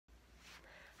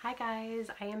Hi guys,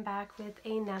 I am back with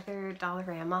another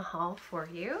Dollarama haul for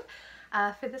you.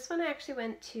 For this one I actually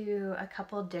went to a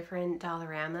couple different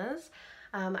Dollaramas.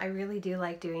 I really do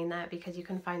like doing that because you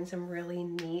can find some really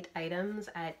neat items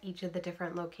at each of the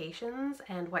different locations,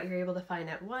 and what you're able to find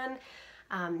at one,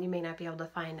 you may not be able to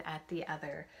find at the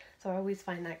other. So I always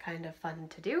find that kind of fun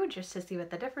to do, just to see what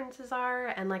the differences are.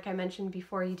 And like I mentioned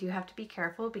before, you do have to be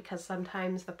careful because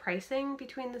sometimes the pricing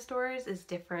between the stores is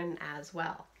different as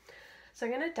well. So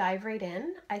I'm going to dive right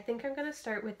in. I think I'm going to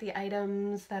start with the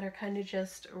items that are kind of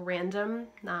just random,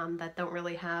 that don't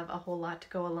really have a whole lot to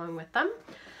go along with them.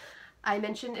 I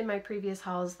mentioned in my previous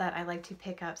hauls that I like to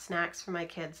pick up snacks for my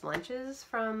kids' lunches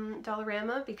from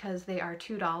Dollarama because they are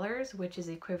 $2, which is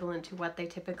equivalent to what they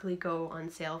typically go on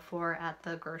sale for at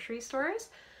the grocery stores.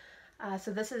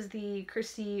 So this is the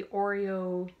Christie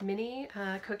Oreo mini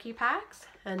cookie packs,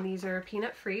 and these are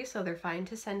peanut free, so they're fine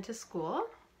to send to school.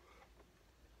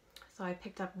 So I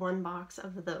picked up one box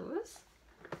of those.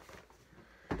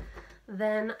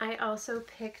 Then I also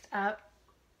picked up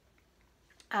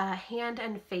hand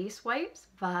and face wipes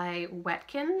by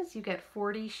Wettkins. You get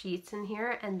 40 sheets in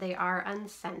here and they are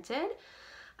unscented.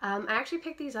 I actually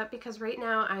picked these up because right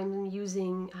now I'm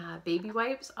using baby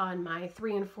wipes on my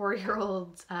 3- and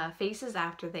 4-year-olds' faces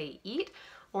after they eat,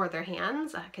 or their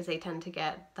hands, because they tend to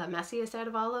get the messiest out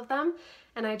of all of them.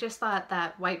 And I just thought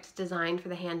that wipes designed for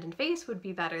the hand and face would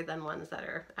be better than ones that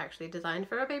are actually designed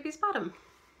for a baby's bottom.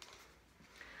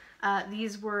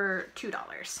 These were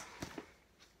 $2.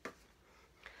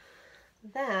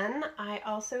 Then I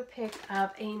also picked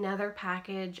up another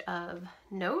package of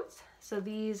notes. So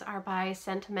these are by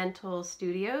Sentimental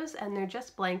Studios and they're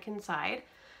just blank inside.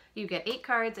 You get 8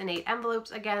 cards and 8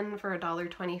 envelopes, again for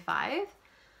 $1.25.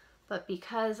 But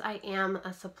because I am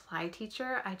a supply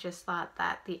teacher, I just thought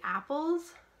that the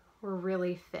apples were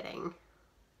really fitting.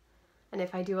 And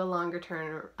if I do a longer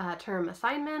term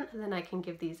assignment, then I can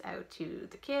give these out to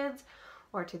the kids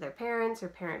or to their parents or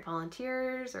parent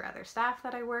volunteers or other staff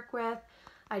that I work with.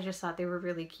 I just thought they were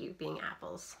really cute being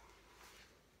apples.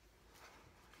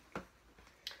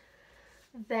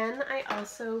 Then I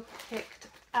also picked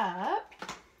up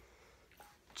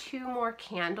 2 more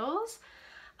candles.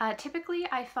 Typically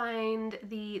I find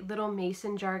the little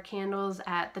mason jar candles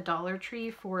at the Dollar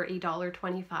Tree for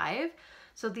 $1.25.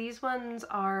 So these ones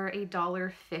are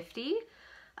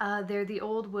 $1.50. They're the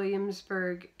old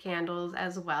Williamsburg candles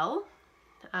as well,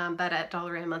 but at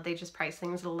Dollarama they just price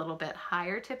things a little bit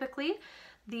higher typically.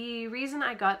 The reason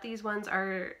I got these ones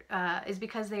is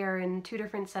because they are in 2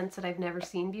 different scents that I've never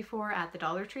seen before at the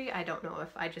Dollar Tree. I don't know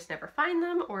if I just never find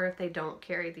them or if they don't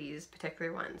carry these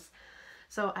particular ones.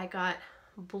 So I got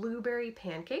blueberry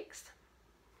pancakes,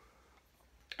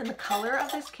 and the color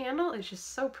of this candle is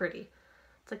just so pretty.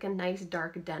 It's like a nice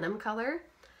dark denim color.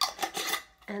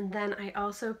 And then I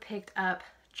also picked up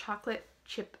chocolate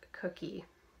chip cookie.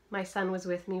 My son was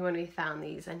with me when we found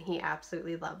these and he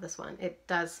absolutely loved this one. It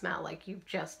does smell like you've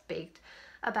just baked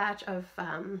a batch of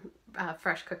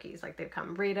fresh cookies, like they've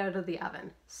come right out of the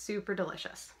oven. Super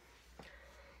delicious. So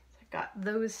I got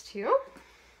those 2.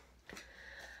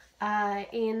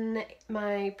 In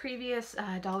my previous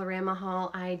Dollarama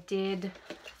haul, I did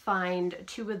find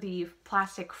 2 of the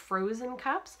plastic frozen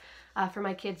cups for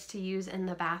my kids to use in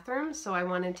the bathroom. So I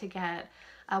wanted to get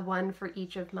one for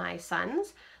each of my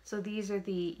sons. So these are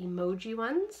the emoji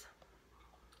ones.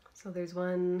 So there's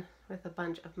one with a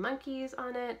bunch of monkeys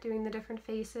on it doing the different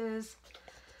faces.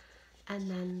 And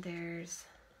then there's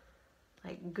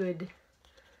like good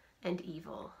and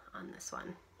evil on this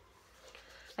one.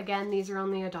 Again, these are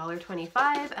only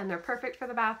 $1.25 and they're perfect for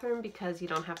the bathroom because you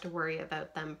don't have to worry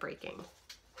about them breaking.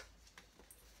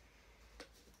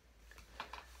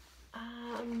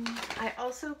 I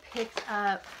also picked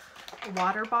up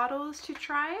water bottles to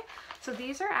try. So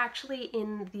these are actually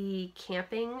in the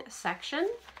camping section,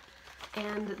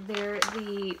 and they're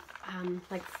the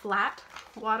like flat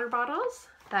water bottles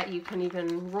that you can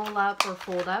even roll up or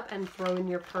fold up and throw in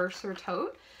your purse or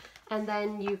tote. And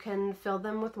then you can fill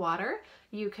them with water.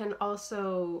 You can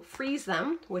also freeze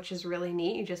them, which is really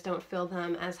neat. You just don't fill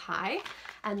them as high.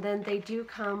 And then they do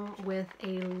come with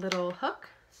a little hook,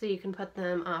 so you can put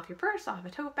them off your purse, off a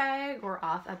tote bag, or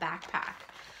off a backpack.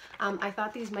 I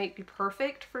thought these might be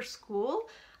perfect for school.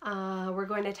 We're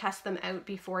going to test them out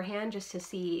beforehand just to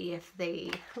see if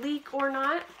they leak or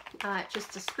not.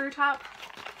 Just a screw top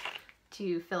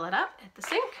to fill it up at the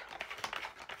sink.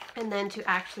 And then to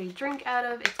actually drink out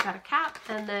of, it's got a cap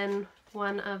and then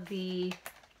one of the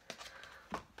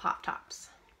pop tops.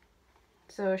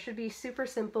 So it should be super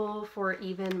simple for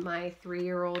even my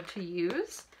 3-year-old to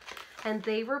use. And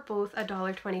they were both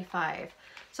 $1.25.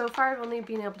 So far I've only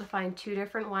been able to find 2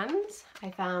 different ones.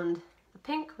 I found the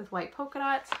pink with white polka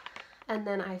dots, and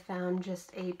then I found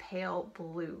just a pale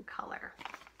blue color.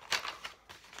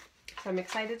 So I'm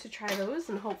excited to try those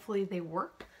and hopefully they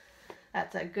work.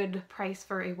 That's a good price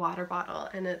for a water bottle,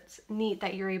 and it's neat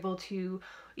that you're able to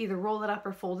either roll it up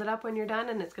or fold it up when you're done,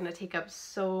 and it's going to take up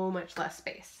so much less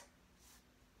space.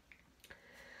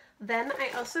 Then I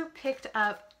also picked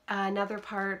up another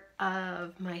part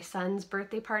of my son's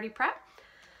birthday party prep.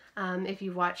 If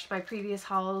you watched my previous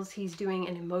hauls, he's doing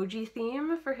an emoji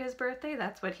theme for his birthday.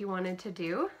 That's what he wanted to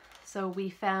do. So we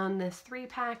found this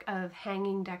 3-pack of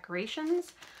hanging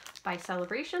decorations by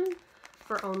Celebration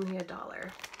for only $1.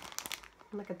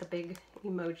 Look at the big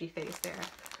emoji face there.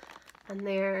 And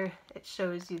there it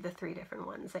shows you the 3 different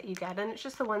ones that you get. And it's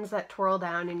just the ones that twirl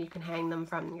down and you can hang them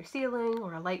from your ceiling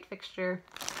or a light fixture.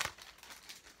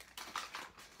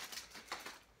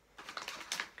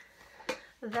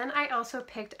 Then I also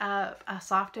picked up a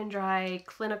soft and dry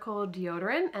clinical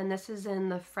deodorant, and this is in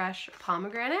the fresh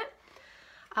pomegranate.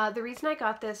 The reason I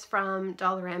got this from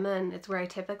Dollarama, and it's where I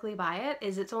typically buy it,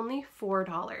 is it's only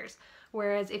 $4.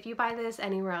 Whereas if you buy this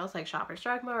anywhere else like Shoppers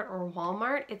Drug Mart or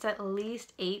Walmart, it's at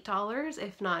least $8,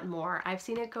 if not more. I've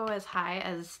seen it go as high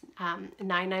as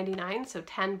 $9.99, so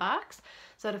 10 bucks.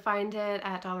 So to find it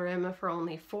at Dollarama for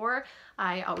only $4,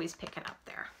 I always pick it up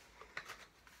there.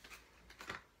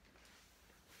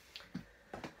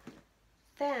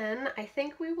 Then I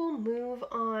think we will move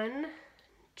on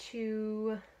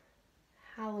to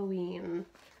Halloween.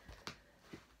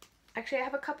 Actually, I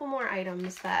have a couple more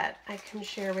items that I can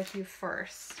share with you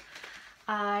first.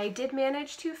 I did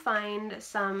manage to find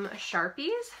some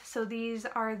Sharpies. So these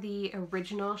are the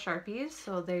original Sharpies.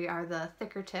 So they are the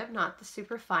thicker tip, not the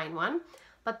super fine one,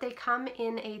 but they come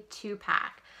in a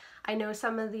 2-pack. I know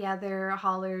some of the other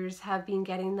haulers have been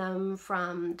getting them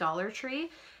from Dollar Tree,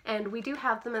 and we do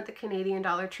have them at the Canadian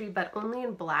Dollar Tree, but only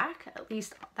in black. At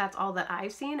least that's all that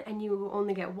I've seen, and you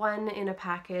only get 1 in a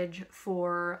package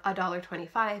for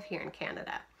 $1.25 here in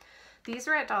Canada. These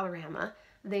are at Dollarama.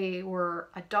 They were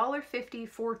 $1.50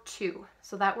 for 2,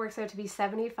 so that works out to be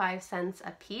 75 cents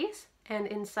a piece, and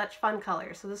in such fun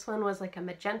colors. So this one was like a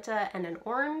magenta and an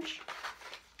orange.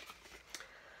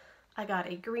 I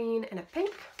got a green and a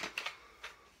pink.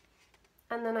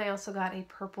 And then I also got a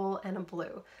purple and a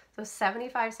blue. So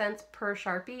 75 cents per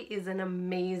Sharpie is an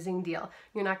amazing deal.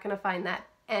 You're not going to find that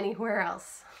anywhere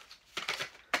else.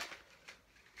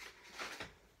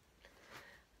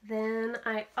 Then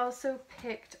I also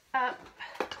picked up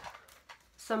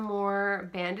some more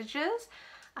bandages.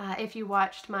 If you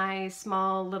watched my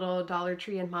small little Dollar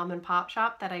Tree and mom and pop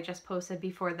shop that I just posted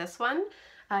before this one,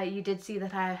 you did see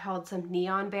that I held some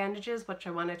neon bandages, which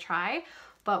I want to try.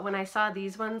 But when I saw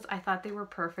these ones, I thought they were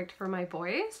perfect for my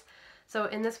boys. So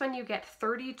in this one you get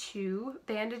 32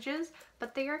 bandages,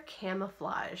 but they are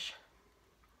camouflage,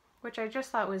 which I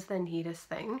just thought was the neatest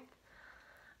thing.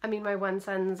 I mean, my one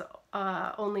son's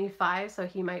only 5, so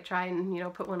he might try and, you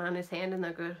know, put one on his hand and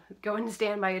then go and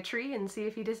stand by a tree and see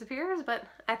if he disappears, but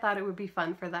I thought it would be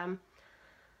fun for them.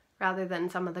 Rather than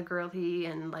some of the girly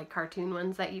and like cartoon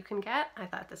ones that you can get, I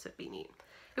thought this would be neat.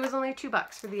 It was only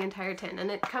 $2 for the entire tin, and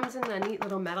it comes in a neat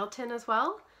little metal tin as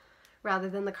well, rather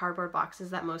than the cardboard boxes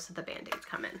that most of the Band-Aids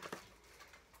come in.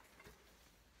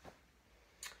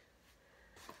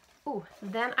 Oh,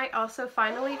 then I also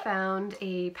finally found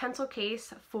a pencil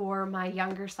case for my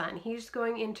younger son. He's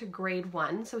going into grade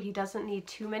 1, so he doesn't need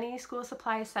too many school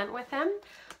supplies sent with him.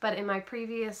 But in my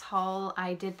previous haul,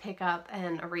 I did pick up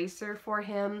an eraser for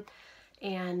him,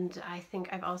 and I think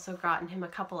I've also gotten him a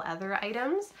couple other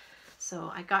items.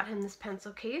 So I got him this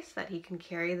pencil case that he can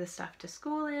carry the stuff to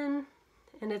school in,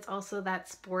 and it's also that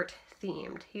sport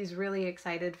themed. He's really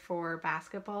excited for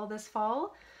basketball this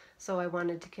fall, so I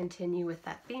wanted to continue with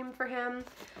that theme for him.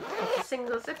 It's a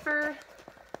single zipper,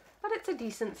 but it's a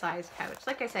decent sized pouch.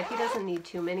 Like I said, he doesn't need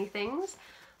too many things,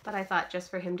 but I thought just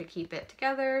for him to keep it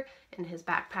together in his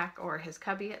backpack or his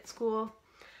cubby at school.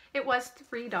 It was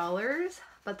 $3,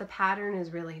 but the pattern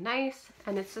is really nice,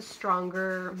 and it's a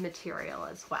stronger material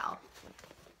as well.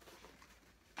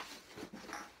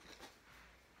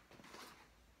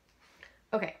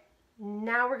 Okay,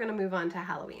 now we're gonna move on to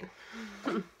Halloween.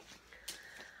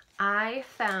 I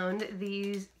found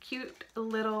these cute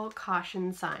little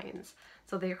caution signs.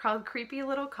 So they're called creepy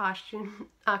little caution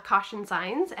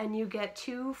signs, and you get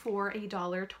 2 for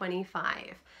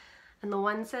 $1.25. And the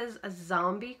one says a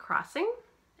zombie crossing,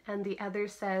 and the other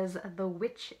says the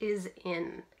witch is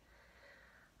in.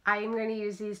 I am going to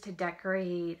use these to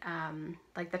decorate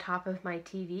like the top of my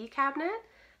TV cabinet,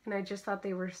 and I just thought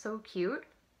they were so cute.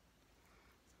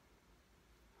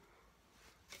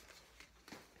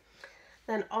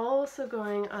 Then also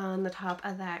going on the top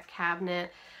of that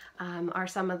cabinet are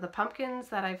some of the pumpkins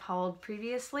that I've hauled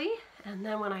previously. And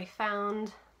then when I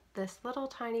found this little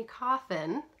tiny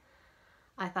coffin,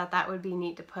 I thought that would be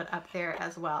neat to put up there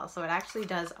as well. So it actually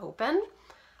does open.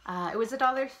 It was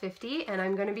 $1.50 and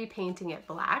I'm going to be painting it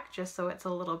black just so it's a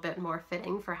little bit more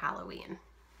fitting for Halloween.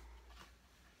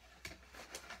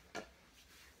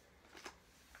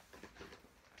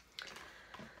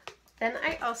 Then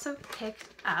I also picked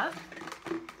up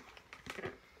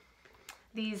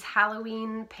these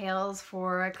Halloween pails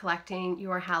for collecting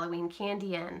your Halloween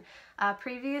candy in.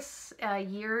 Previous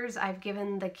years I've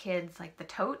given the kids like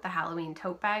the Halloween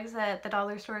tote bags that the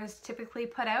dollar stores typically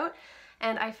put out,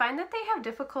 and I find that they have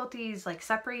difficulties like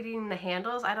separating the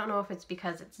handles. I don't know if it's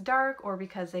because it's dark or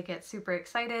because they get super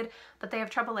excited, but they have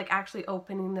trouble like actually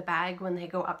opening the bag when they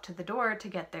go up to the door to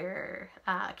get their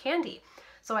candy.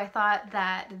 So I thought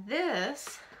that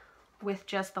this, with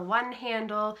just the one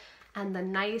handle and the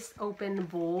nice open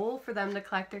bowl for them to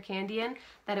collect their candy in,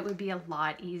 that it would be a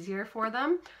lot easier for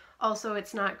them. Also,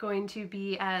 it's not going to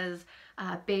be as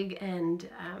big and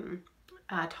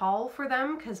tall for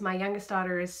them because my youngest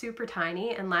daughter is super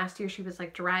tiny, and last year she was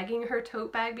like dragging her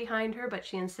tote bag behind her, but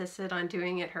she insisted on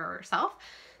doing it herself.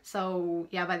 So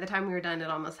yeah, by the time we were done, it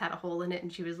almost had a hole in it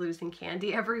and she was losing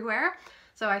candy everywhere.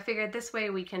 So I figured this way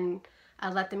we can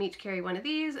let them each carry one of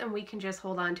these, and we can just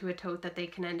hold on to a tote that they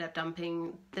can end up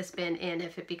dumping this bin in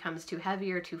if it becomes too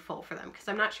heavy or too full for them. Because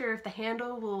I'm not sure if the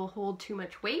handle will hold too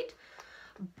much weight,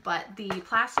 but the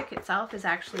plastic itself is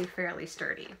actually fairly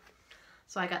sturdy.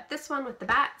 So I got this one with the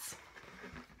bats,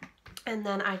 and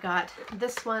then I got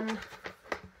this one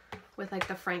with like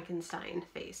the Frankenstein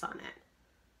face on it.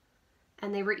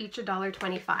 And they were each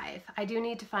 $1.25. I do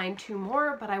need to find two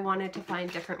more, but I wanted to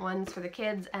find different ones for the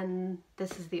kids, and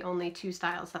this is the only two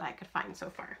styles that I could find so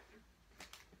far.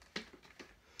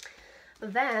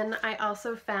 Then I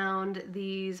also found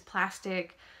these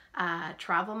plastic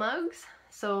travel mugs.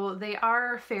 So they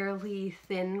are fairly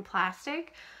thin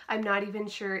plastic. I'm not even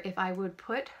sure if I would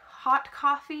put hot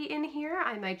coffee in here.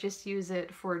 I might just use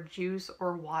it for juice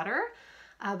or water.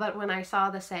 But when I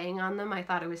saw the saying on them, I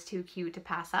thought it was too cute to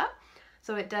pass up.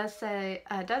 So it does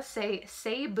say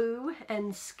 "Say boo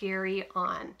and scary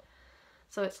on."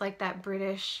 So it's like that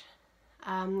British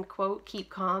quote, "Keep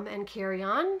calm and carry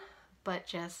on," but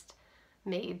just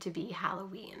made to be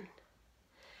Halloween.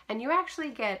 And you actually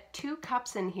get 2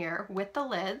 cups in here with the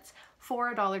lids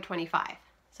for $1.25.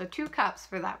 So 2 cups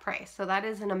for that price. So that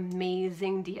is an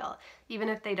amazing deal. Even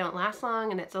if they don't last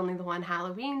long and it's only the one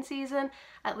Halloween season,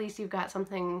 at least you've got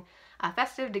something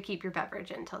festive to keep your beverage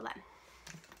until then.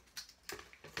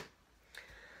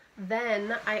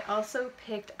 Then I also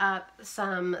picked up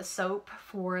some soap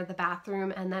for the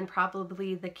bathroom and then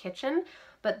probably the kitchen,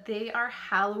 but they are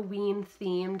Halloween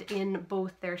themed in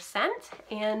both their scent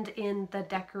and in the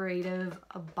decorative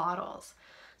bottles.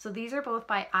 So these are both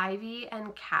by Ivy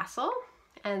and Castle,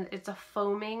 and it's a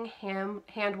foaming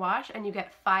hand wash, and you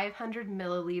get 500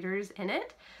 milliliters in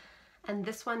it. And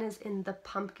this one is in the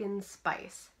pumpkin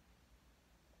spice.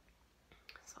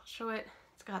 So I'll show it.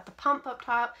 It's got the pump up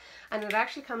top, and it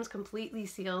actually comes completely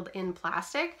sealed in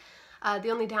plastic. The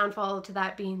only downfall to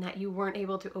that being that you weren't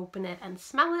able to open it and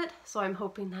smell it, so I'm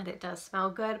hoping that it does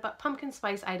smell good, but pumpkin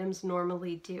spice items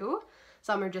normally do.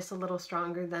 Some are just a little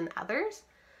stronger than others.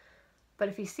 But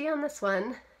if you see on this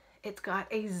one, it's got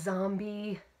a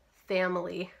zombie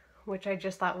family, which I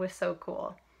just thought was so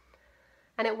cool.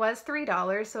 And it was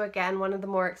 $3, so again, one of the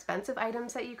more expensive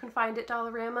items that you can find at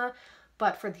Dollarama.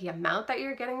 But for the amount that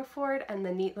you're getting for it and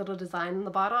the neat little design in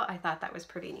the bottle, I thought that was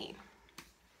pretty neat.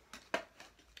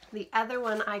 The other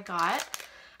one I got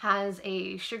has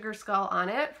a sugar skull on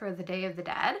it for the Day of the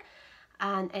Dead,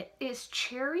 and it is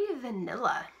cherry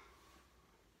vanilla.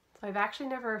 So I've actually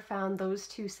never found those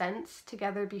two scents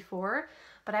together before,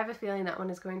 but I have a feeling that one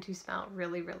is going to smell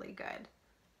really, really good.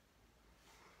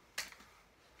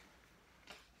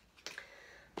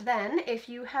 Then, if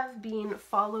you have been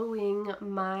following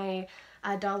my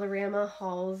Dollarama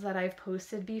hauls that I've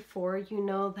posted before, you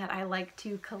know that I like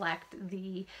to collect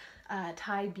the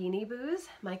Thai Beanie Boos.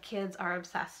 My kids are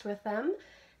obsessed with them,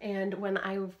 and when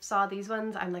I saw these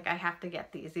ones, I'm like, I have to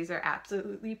get these. These are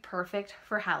absolutely perfect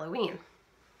for Halloween.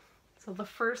 So the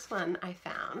first one I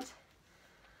found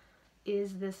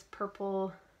is this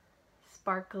purple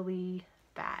sparkly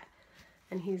bat,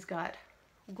 and he's got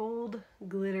gold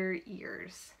glitter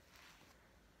ears.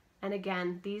 And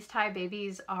again, these Thai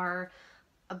babies are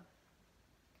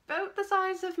about the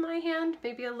size of my hand,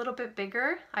 maybe a little bit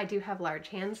bigger. I do have large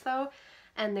hands though,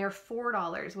 and they're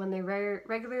 $4 when they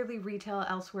regularly retail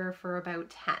elsewhere for about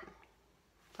 $10.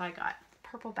 So I got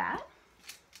purple bat.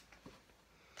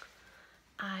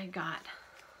 I got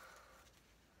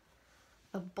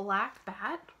a black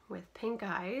bat with pink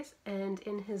eyes, and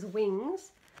in his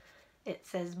wings it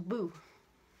says boo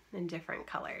in different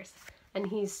colors, and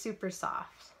he's super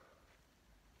soft.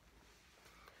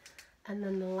 And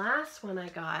then the last one I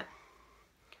got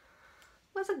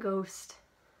was a ghost,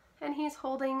 and he's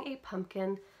holding a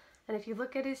pumpkin, and if you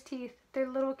look at his teeth, they're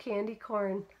little candy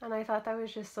corn, and I thought that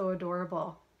was just so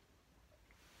adorable.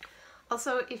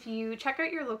 Also, if you check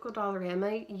out your local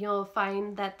Dollarama, you'll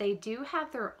find that they do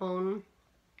have their own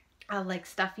like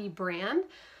stuffy brand.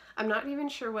 I'm not even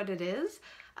sure what it is.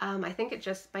 I think it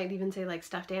just might even say like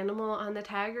stuffed animal on the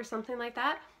tag or something like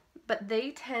that. But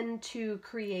they tend to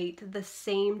create the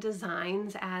same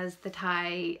designs as the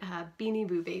Thai Beanie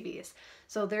Boo babies.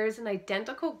 So there's an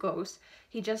identical ghost.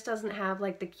 He just doesn't have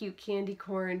like the cute candy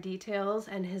corn details,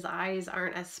 and his eyes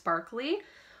aren't as sparkly,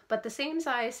 but the same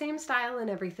size, same style and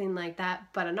everything like that,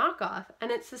 but a knockoff,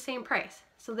 and it's the same price.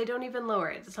 So they don't even lower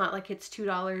it. It's not like it's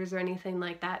 $2 or anything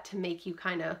like that to make you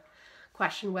kind of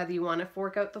question whether you want to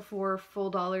fork out the $4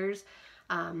 full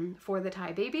for the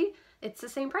Thai baby. It's the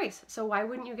same price. So why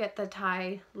wouldn't you get the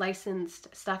Thai licensed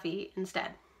stuffy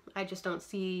instead? I just don't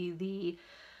see the,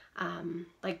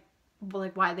 like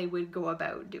why they would go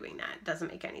about doing that. It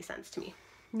doesn't make any sense to me.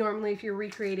 Normally, if you're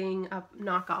recreating a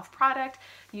knockoff product,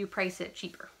 you price it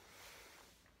cheaper.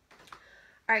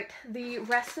 All right, the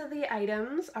rest of the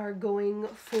items are going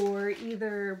for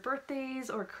either birthdays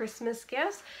or Christmas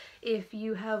gifts. If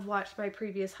you have watched my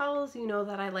previous hauls, you know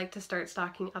that I like to start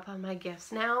stocking up on my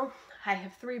gifts now. I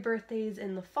have 3 birthdays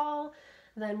in the fall,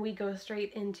 then we go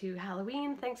straight into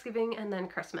Halloween, Thanksgiving, and then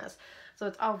Christmas. So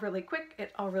it's all really quick,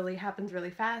 it all really happens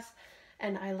really fast,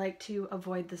 and I like to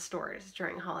avoid the stores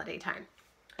during holiday time.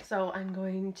 So I'm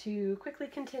going to quickly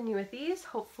continue with these.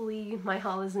 Hopefully my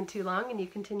haul isn't too long and you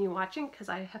continue watching, because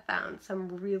I have found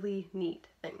some really neat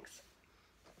things.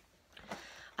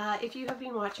 If you have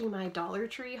been watching my Dollar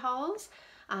Tree hauls,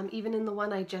 even in the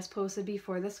one I just posted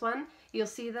before this one, you'll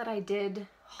see that I did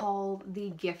haul the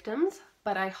giftums,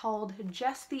 but I hauled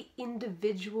just the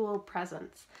individual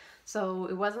presents. So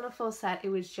it wasn't a full set, it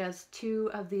was just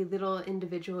 2 of the little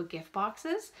individual gift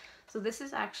boxes. So this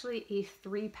is actually a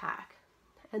 3-pack.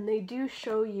 And they do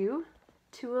show you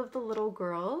 2 of the little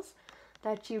girls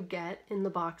that you get in the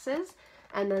boxes.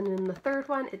 And then in the 3rd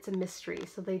one, it's a mystery.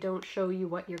 So they don't show you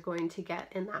what you're going to get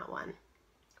in that one.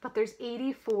 But there's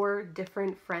 84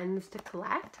 different friends to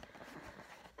collect.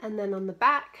 And then on the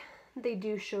back, they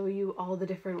do show you all the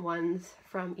different ones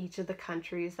from each of the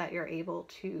countries that you're able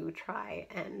to try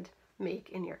and make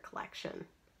in your collection.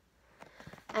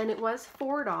 And it was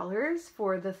 $4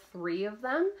 for the 3 of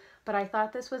them, but I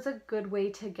thought this was a good way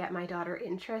to get my daughter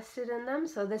interested in them.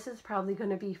 So this is probably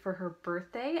going to be for her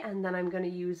birthday, and then I'm going to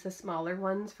use the smaller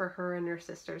ones for her and her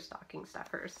sister's stocking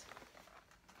stuffers.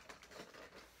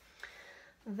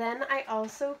 Then I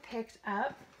also picked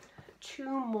up 2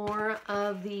 more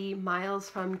of the Miles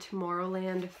from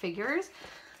Tomorrowland figures.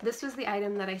 This was the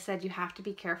item that I said you have to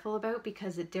be careful about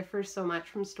because it differs so much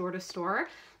from store to store.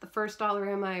 The first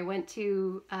Dollarama I went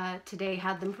to today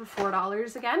had them for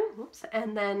 $4 again. Oops.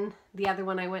 And then the other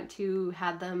one I went to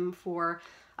had them for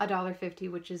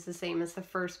 $1.50, which is the same as the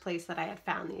first place that I had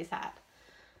found these at.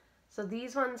 So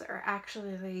these ones are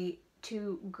actually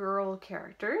 2 girl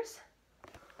characters,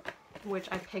 which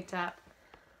I picked up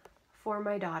for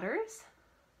my daughters,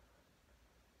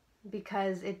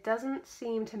 because it doesn't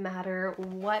seem to matter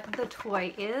what the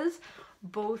toy is.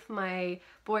 Both my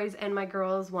boys and my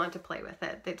girls want to play with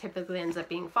it. It typically ends up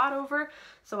being fought over,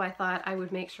 so I thought I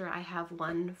would make sure I have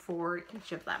one for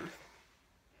each of them.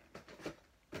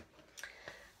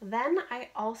 Then I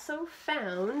also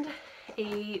found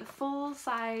a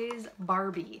full-size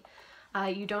Barbie.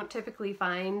 You don't typically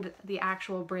find the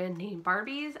actual brand name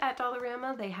Barbies at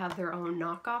Dollarama. They have their own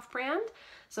knockoff brand.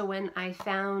 So when I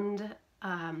found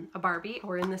a Barbie,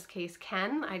 or in this case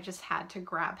Ken, I just had to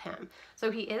grab him. So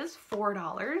he is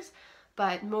 $4,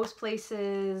 but most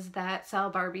places that sell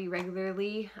Barbie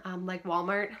regularly, like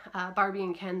Walmart, Barbie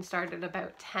and Ken start at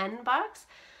about $10.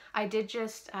 I did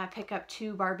just pick up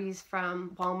 2 Barbies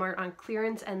from Walmart on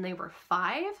clearance, and they were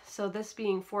 $5. So this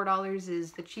being $4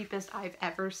 is the cheapest I've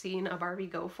ever seen a Barbie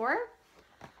go for.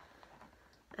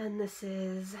 And this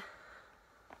is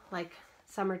like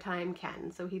summertime Ken.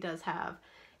 So he does have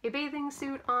a bathing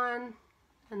suit on,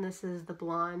 and this is the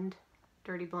blonde,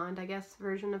 dirty blonde, I guess,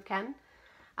 version of Ken.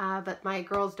 But my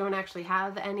girls don't actually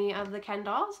have any of the Ken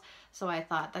dolls, so I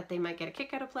thought that they might get a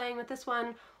kick out of playing with this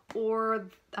one, or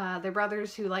their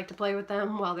brothers who like to play with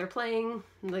them while they're playing.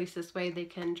 At least this way they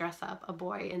can dress up a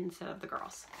boy instead of the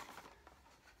girls.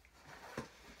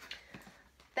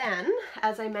 Then,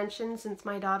 as I mentioned, since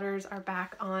my daughters are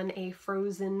back on a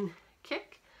Frozen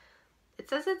kick, it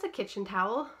says it's a kitchen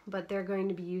towel, but they're going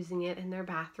to be using it in their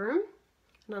bathroom.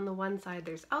 And on the one side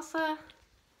there's Elsa,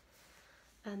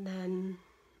 and then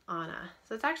Anna.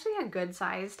 So it's actually a good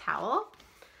sized towel.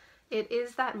 It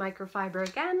is that microfiber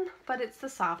again, but it's the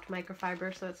soft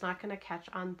microfiber, so it's not going to catch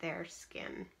on their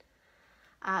skin.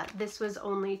 This was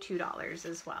only $2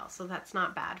 as well, so that's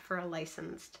not bad for a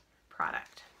licensed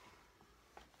product.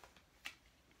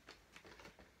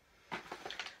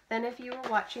 Then if you were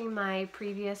watching my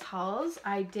previous hauls,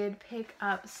 I did pick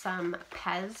up some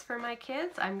Pez for my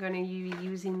kids. I'm going to be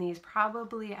using these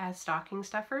probably as stocking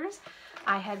stuffers.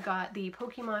 I had got the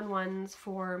Pokemon ones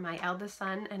for my eldest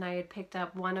son, and I had picked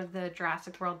up one of the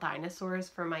Jurassic World dinosaurs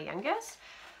for my youngest.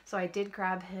 So I did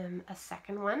grab him a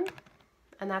second one,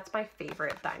 and that's my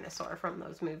favorite dinosaur from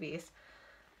those movies.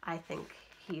 I think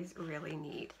he's really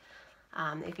neat.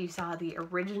 If you saw the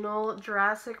original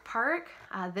Jurassic Park,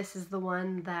 this is the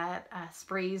one that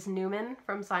sprays Newman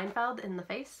from Seinfeld in the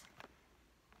face.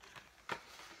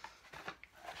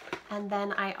 And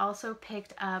then I also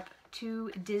picked up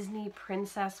 2 Disney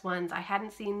princess ones. I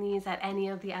hadn't seen these at any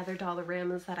of the other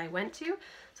Dollaramas that I went to,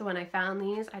 so when I found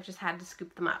these, I just had to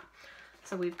scoop them up.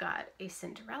 So we've got a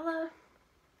Cinderella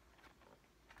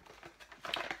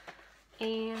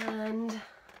and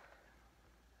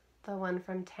the one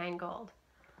from Tangled.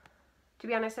 To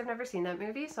be honest, I've never seen that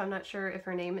movie, so I'm not sure if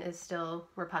her name is still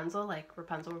Rapunzel, like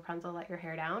Rapunzel, Rapunzel, let your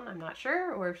hair down. I'm not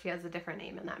sure, or if she has a different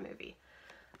name in that movie.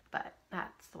 But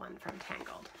that's the one from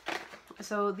Tangled.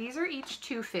 So these are each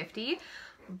 $2.50,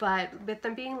 but with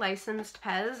them being licensed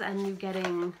Pez and you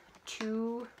getting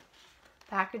 2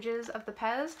 packages of the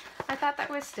Pez, I thought that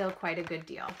was still quite a good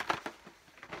deal.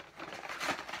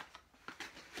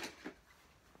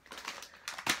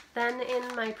 Then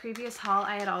in my previous haul,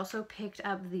 I had also picked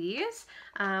up these.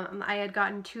 I had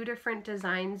gotten 2 different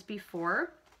designs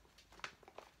before.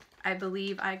 I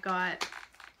believe I got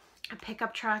a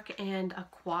pickup truck and a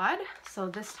quad. So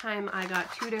this time I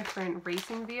got 2 different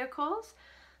racing vehicles.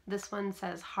 This one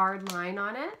says Hard Line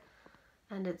on it,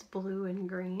 and it's blue and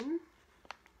green.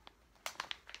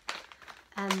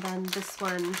 And then this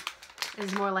one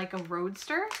is more like a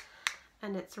roadster,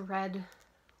 and it's red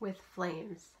with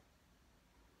flames.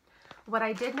 What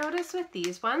I did notice with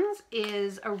these ones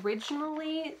is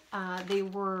originally they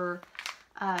were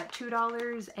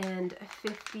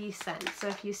 $2.50. So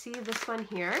if you see this one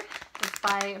here, it's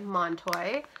by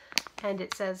Montoy, and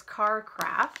it says Car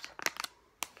Craft,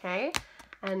 okay?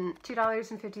 And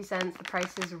 $2.50, the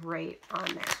price is right on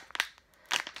there.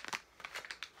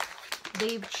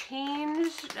 They've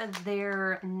changed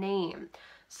their name.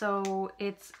 So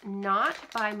it's not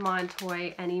by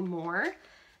Montoy anymore.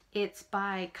 It's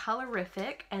by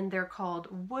Colorific, and they're called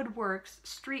Woodworks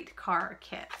Streetcar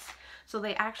Kits. So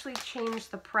they actually changed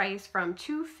the price from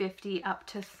 $2.50 up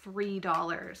to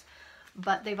 $3.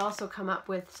 But they've also come up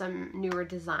with some newer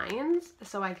designs.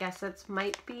 So I guess it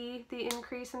might be the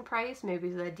increase in price.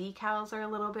 Maybe the decals are a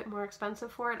little bit more expensive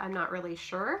for it. I'm not really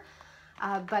sure.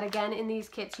 But again, in these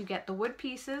kits, you get the wood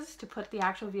pieces to put the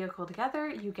actual vehicle together.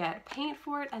 You get paint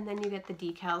for it, and then you get the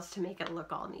decals to make it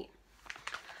look all neat.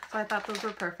 So I thought those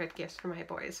were perfect gifts for my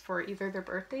boys for either their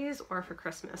birthdays or for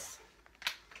Christmas.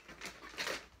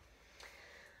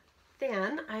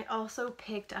 Then I also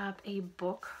picked up a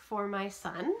book for my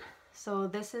son. So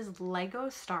this is Lego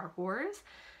Star Wars,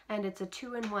 and it's a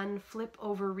 2-in-1 flip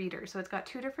over reader. So it's got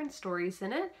 2 different stories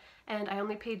in it, and I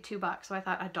only paid $2, so I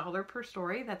thought $1 per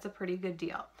story, that's a pretty good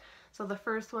deal. So the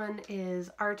first one is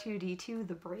R2-D2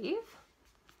 the Brave,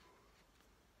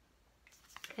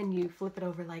 and you flip it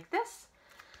over like this.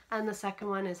 And the second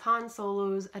one is Han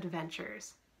Solo's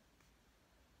Adventures.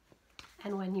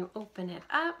 And when you open it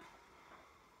up,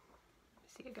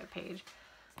 see a good page.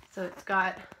 So it's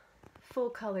got full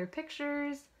color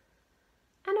pictures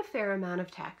and a fair amount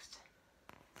of text.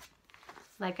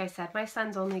 Like I said, my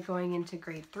son's only going into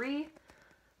grade 3,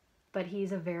 but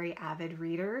he's a very avid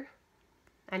reader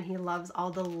and he loves all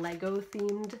the Lego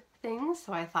themed things.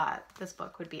 So I thought this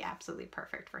book would be absolutely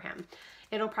perfect for him.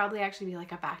 It'll probably actually be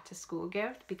like a back to school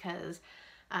gift because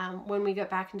when we get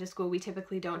back into school, we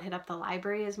typically don't hit up the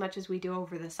library as much as we do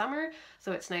over the summer.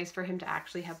 So it's nice for him to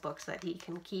actually have books that he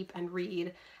can keep and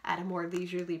read at a more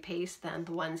leisurely pace than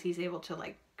the ones he's able to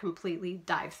like completely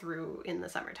dive through in the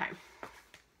summertime.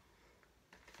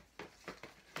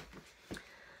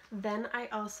 Then I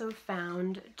also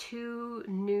found 2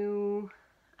 new,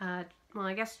 well,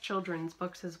 I guess children's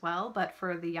books as well, but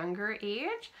for the younger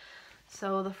age.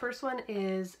 So the first one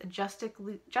is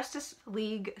Justice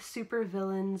League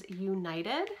Supervillains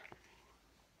United,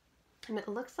 and it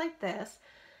looks like this,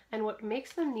 And what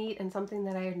makes them neat and something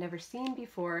that I had never seen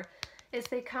before is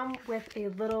they come with a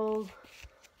little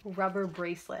rubber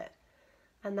bracelet.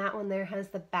 And that one there has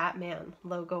the Batman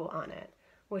logo on it,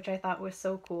 which I thought was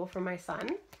so cool for my son.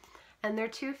 And they're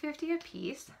 $2.50 a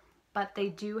piece, but they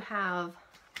do have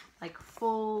like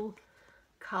full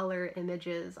color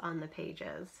images on the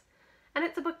pages. And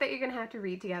it's a book that you're going to have to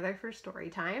read together for story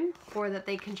time, or that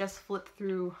they can just flip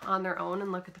through on their own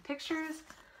and look at the pictures.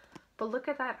 But look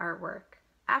at that artwork.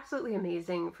 Absolutely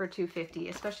amazing for $2.50,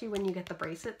 especially when you get the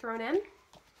bracelet thrown in.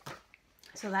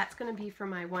 So that's going to be for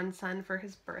my one son for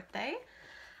his birthday.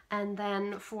 And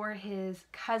then for his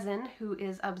cousin who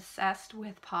is obsessed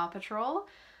with Paw Patrol,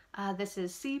 this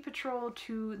is Sea Patrol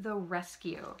to the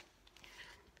Rescue.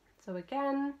 So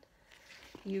again,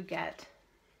 you get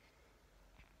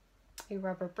a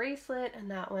rubber bracelet,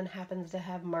 and that one happens to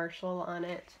have Marshall on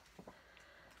it.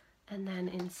 And then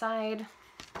inside,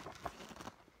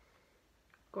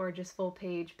 gorgeous full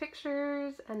page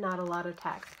pictures and not a lot of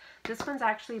text. This one's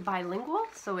actually bilingual,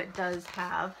 so it does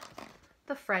have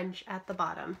the French at the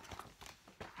bottom.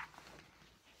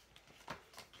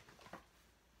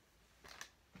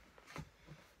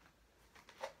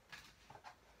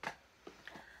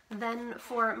 Then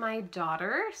for my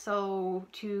daughter, so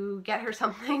to get her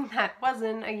something that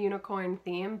wasn't a unicorn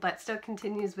theme, but still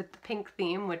continues with the pink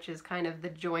theme, which is kind of the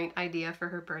joint idea for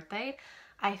her birthday,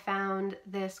 I found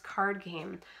this card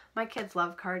game. My kids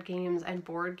love card games and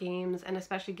board games, and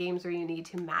especially games where you need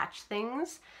to match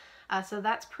things. So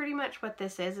that's pretty much what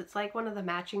this is. It's like one of the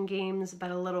matching games,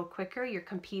 but a little quicker. You're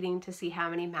competing to see how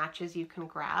many matches you can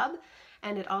grab.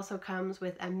 And it also comes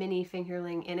with a mini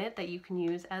fingerling in it that you can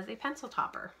use as a pencil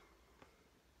topper.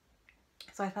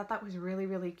 So I thought that was really,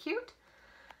 really cute.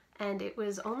 And it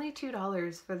was only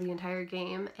 $2 for the entire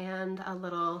game and a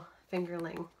little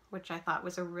fingerling, which I thought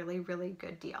was a really, really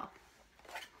good deal.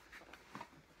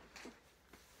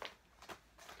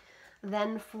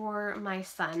 Then for my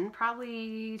son,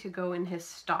 probably to go in his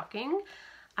stocking,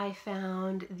 I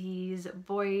found these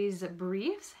boys'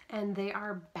 briefs, and they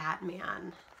are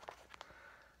Batman.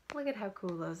 Look at how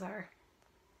cool those are.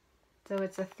 So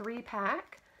it's a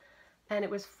 3-pack, and it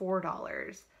was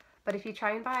 $4. But if you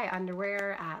try and buy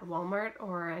underwear at Walmart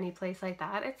or any place like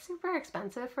that, it's super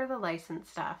expensive for the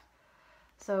licensed stuff.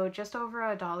 So just over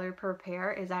 $1 per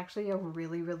pair is actually a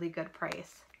really, really good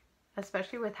price,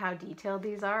 especially with how detailed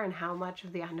these are and how much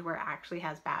of the underwear actually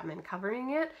has Batman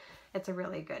covering it. It's a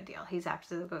really good deal. He's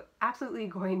absolutely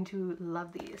going to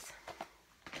love these.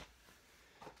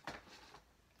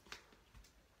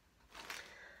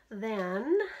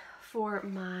 Then for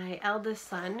my eldest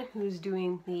son, who's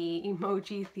doing the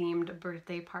emoji themed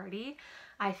birthday party,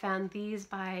 I found these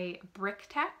by Brick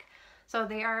Tech. So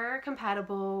they are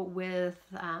compatible with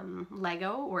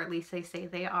Lego, or at least they say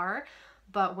they are.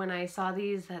 But when I saw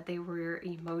these that they were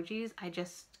emojis, I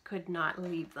just could not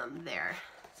leave them there.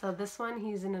 So this one,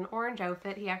 he's in an orange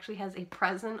outfit. He actually has a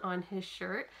present on his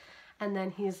shirt, and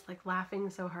then he's like laughing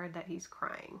so hard that he's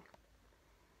crying.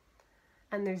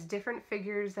 And there's different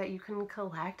figures that you can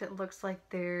collect. It looks like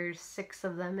there's 6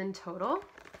 of them in total.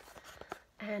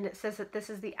 And it says that this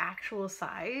is the actual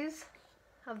size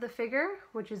of the figure,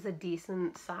 which is a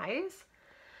decent size.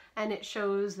 And it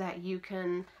shows that you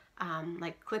can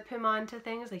like clip him onto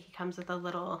things. Like he comes with a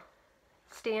little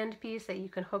stand piece that you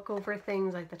can hook over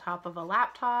things like the top of a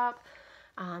laptop.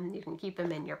 You can keep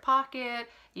him in your pocket.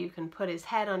 You can put his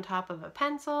head on top of a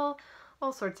pencil.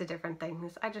 All sorts of different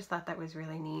things. I just thought that was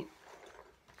really neat.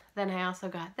 Then I also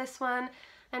got this one,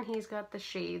 and he's got the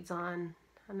shades on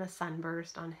and the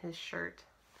sunburst on his shirt.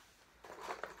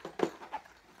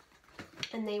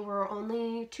 And they were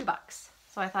only $2,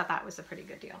 so I thought that was a pretty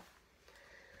good deal.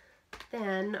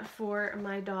 Then for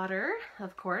my daughter,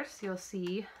 of course, you'll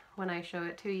see when I show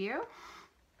it to you,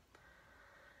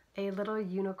 a little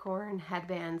unicorn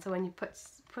headband. So when you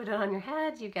put it on your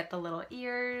head, you get the little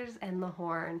ears and the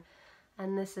horn.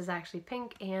 And this is actually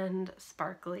pink and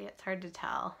sparkly. It's hard to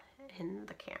tell in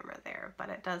the camera there, but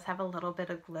it does have a little bit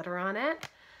of glitter on it.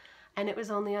 And it was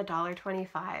only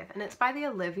 $1.25. And it's by the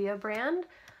Olivia brand,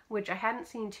 which I hadn't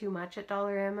seen too much at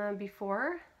Dollarama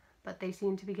before, but they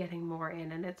seem to be getting more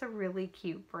in, and it's a really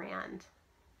cute brand.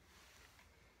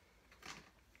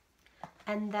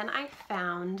 And then I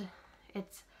found,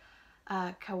 it's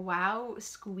Kawaii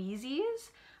Squeezies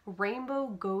Rainbow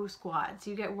Go Squads.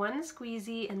 You get 1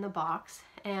 squeezy in the box,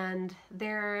 and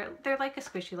they're like a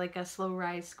squishy, like a slow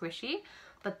rise squishy,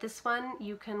 but this one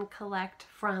you can collect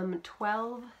from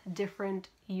 12 different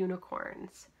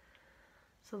unicorns.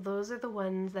 So those are the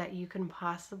ones that you can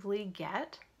possibly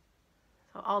get.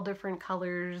 So all different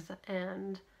colors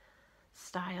and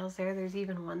styles there. There's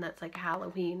even one that's like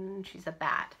Halloween and she's a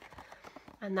bat.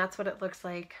 And that's what it looks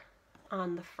like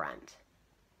on the front.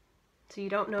 So you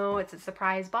don't know, it's a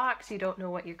surprise box. You don't know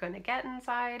what you're going to get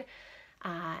inside.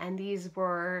 And these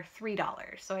were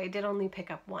 $3. So I did only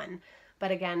pick up one. But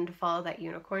again, to follow that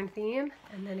unicorn theme.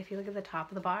 And then if you look at the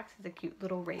top of the box, it's a cute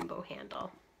little rainbow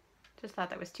handle. Just thought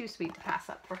that was too sweet to pass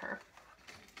up for her.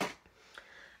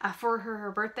 For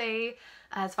her birthday,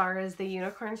 as far as the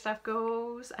unicorn stuff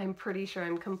goes, I'm pretty sure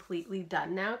I'm completely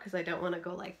done now because I don't want to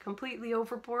go like completely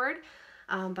overboard.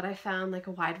 But I found like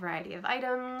a wide variety of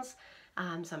items,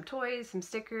 some toys, some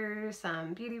stickers,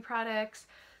 some beauty products.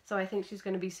 So I think she's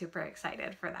going to be super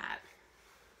excited for that.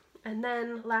 And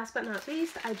then last but not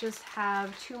least, I just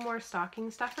have 2 more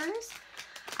stocking stuffers.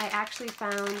 I actually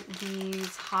found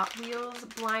these Hot Wheels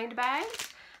blind bags,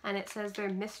 and it says they're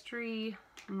mystery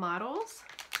models,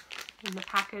 and the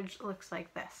package looks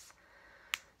like this.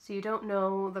 So you don't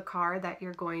know the car that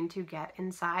you're going to get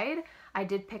inside. I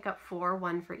did pick up 4,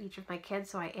 one for each of my kids,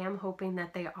 so I am hoping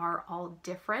that they are all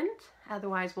different.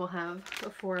 Otherwise we'll have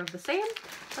 4 of the same,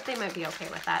 but they might be okay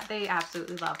with that. They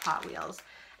absolutely love Hot Wheels.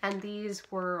 And these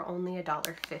were only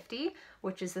 $1.50,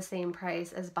 which is the same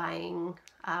price as buying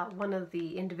one of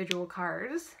the individual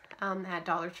cars at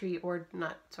Dollar Tree, or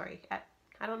not, sorry, at,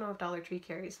 I don't know if Dollar Tree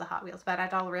carries the Hot Wheels, but at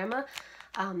Dollarama,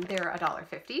 they're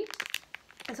 $1.50.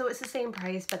 And so it's the same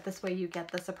price, but this way you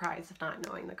get the surprise of not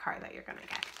knowing the car that you're gonna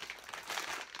get.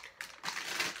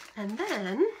 And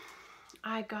then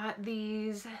I got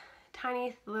these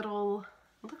tiny little,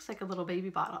 looks like a little baby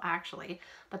bottle actually,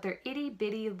 but they're itty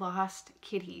bitty lost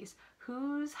kitties.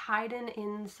 Who's hiding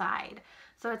inside?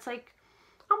 So it's like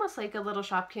almost like a little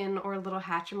Shopkin or a little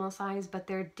Hatchimal size, but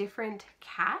they're different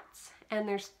cats, and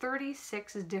there's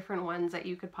 36 different ones that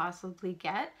you could possibly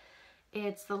get.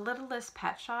 It's the Littlest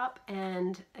Pet Shop,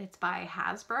 and it's by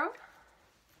Hasbro.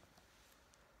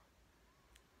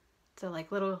 So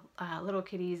like Little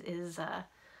Kitties is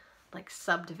like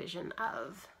subdivision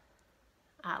of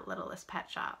Littlest Pet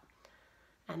Shop.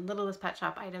 And Littlest Pet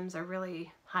Shop items are really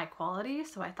high quality,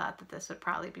 so I thought that this would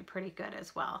probably be pretty good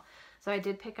as well. So I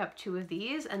did pick up 2 of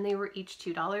these, and they were each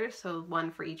 $2, so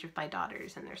one for each of my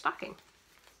daughters in their stocking.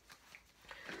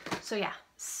 So yeah,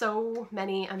 so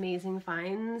many amazing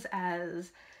finds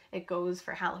as it goes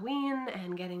for Halloween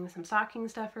and getting some stocking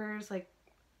stuffers. Like,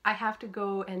 I have to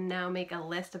go and now make a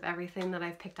list of everything that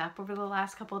I've picked up over the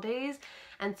last couple days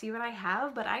and see what I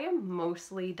have, but I am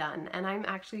mostly done, and I'm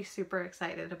actually super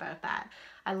excited about that.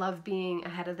 I love being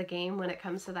ahead of the game when it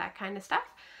comes to that kind of stuff.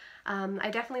 I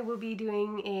definitely will be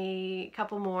doing a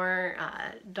couple more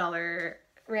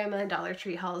Dollarama and Dollar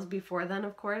Tree hauls before then,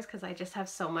 of course, because I just have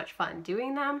so much fun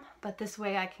doing them, but this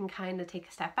way I can kind of take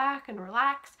a step back and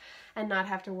relax and not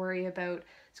have to worry about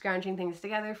scrounging things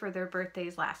together for their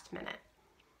birthdays last minute.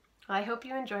 Well, I hope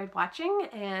you enjoyed watching,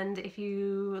 and if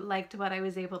you liked what I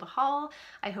was able to haul,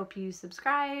 I hope you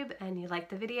subscribe and you like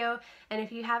the video. And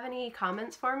if you have any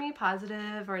comments for me,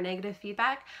 positive or negative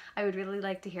feedback, I would really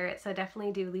like to hear it, so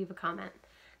definitely do leave a comment.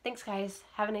 Thanks guys,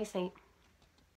 have a nice night.